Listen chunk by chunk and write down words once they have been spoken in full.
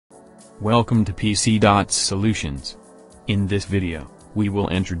Welcome to PC.Solutions. In this video, we will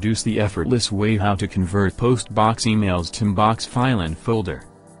introduce the effortless way how to convert PostBox emails to inbox file and folder.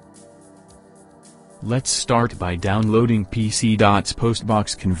 Let's start by downloading PC.'s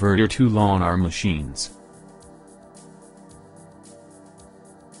PostBox converter tool on our machines.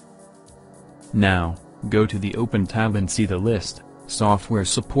 Now, go to the Open tab and see the list, Software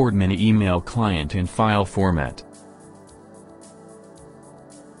Support Mini Email Client and File Format.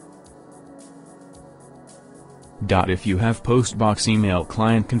 If you have PostBox email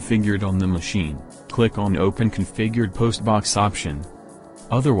client configured on the machine, click on Open Configured PostBox option.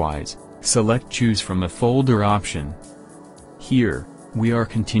 Otherwise, select Choose from a folder option. Here, we are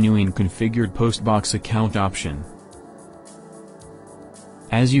continuing Configured PostBox account option.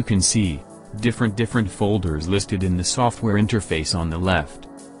 As you can see, different folders listed in the software interface on the left.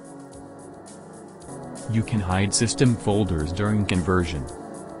 You can hide system folders during conversion.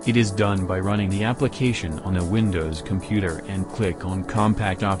 It is done by running the application on a Windows computer and click on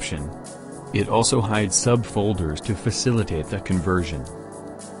Compact option. It also hides subfolders to facilitate the conversion.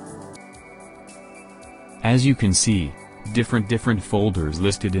 As you can see, different folders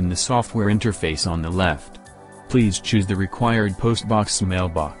listed in the software interface on the left. Please choose the required PostBox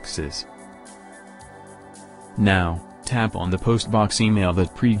mailboxes. Now, tap on the PostBox email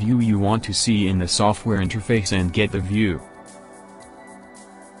that preview you want to see in the software interface and get the view.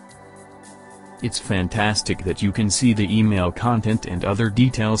 It's fantastic that you can see the email content and other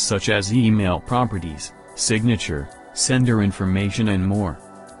details such as email properties, signature, sender information and more.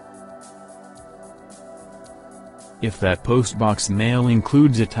 If that PostBox mail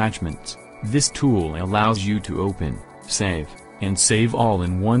includes attachments, this tool allows you to open, save, and save all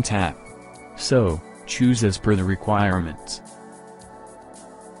in one tap. So, choose as per the requirements.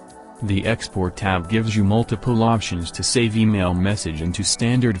 The Export tab gives you multiple options to save email message into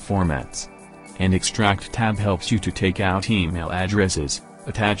standard formats. And Extract tab helps you to take out email addresses,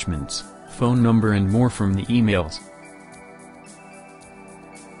 attachments, phone number and more from the emails.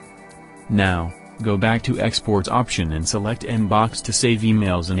 Now, go back to Export option and select Inbox to save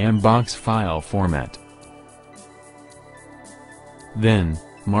emails in inbox file format. Then,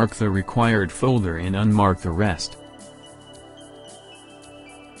 mark the required folder and unmark the rest.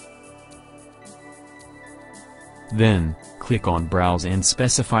 Then, click on Browse and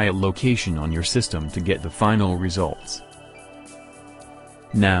specify a location on your system to get the final results.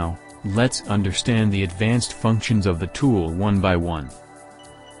 Now, let's understand the advanced functions of the tool one by one.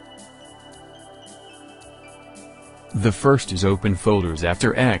 The first is open folders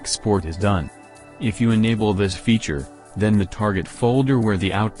after export is done. If you enable this feature, then the target folder where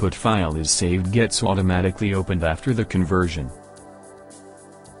the output file is saved gets automatically opened after the conversion.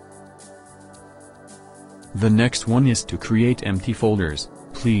 The next one is to create empty folders.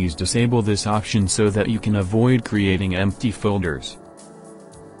 Please disable this option so that you can avoid creating empty folders.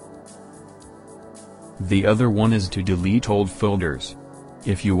 The other one is to delete old folders.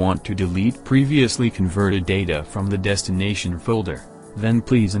 If you want to delete previously converted data from the destination folder, then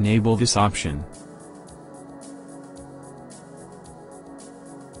please enable this option.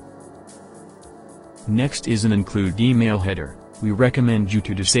 Next is an include email header. We recommend you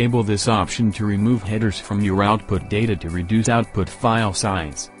to disable this option to remove headers from your output data to reduce output file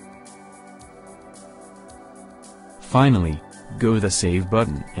size. Finally, go to the Save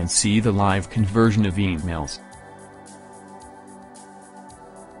button and see the live conversion of emails.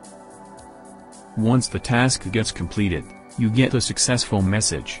 Once the task gets completed, you get a successful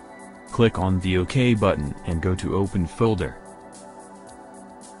message. Click on the OK button and go to Open Folder.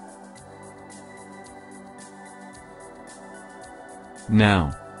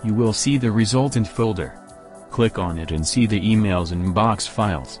 Now, you will see the resultant folder. Click on it and see the emails and inbox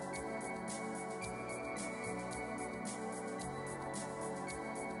files.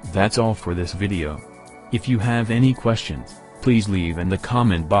 That's all for this video. If you have any questions, please leave in the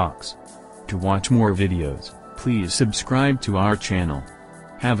comment box. To watch more videos, please subscribe to our channel.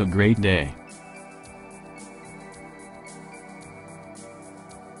 Have a great day.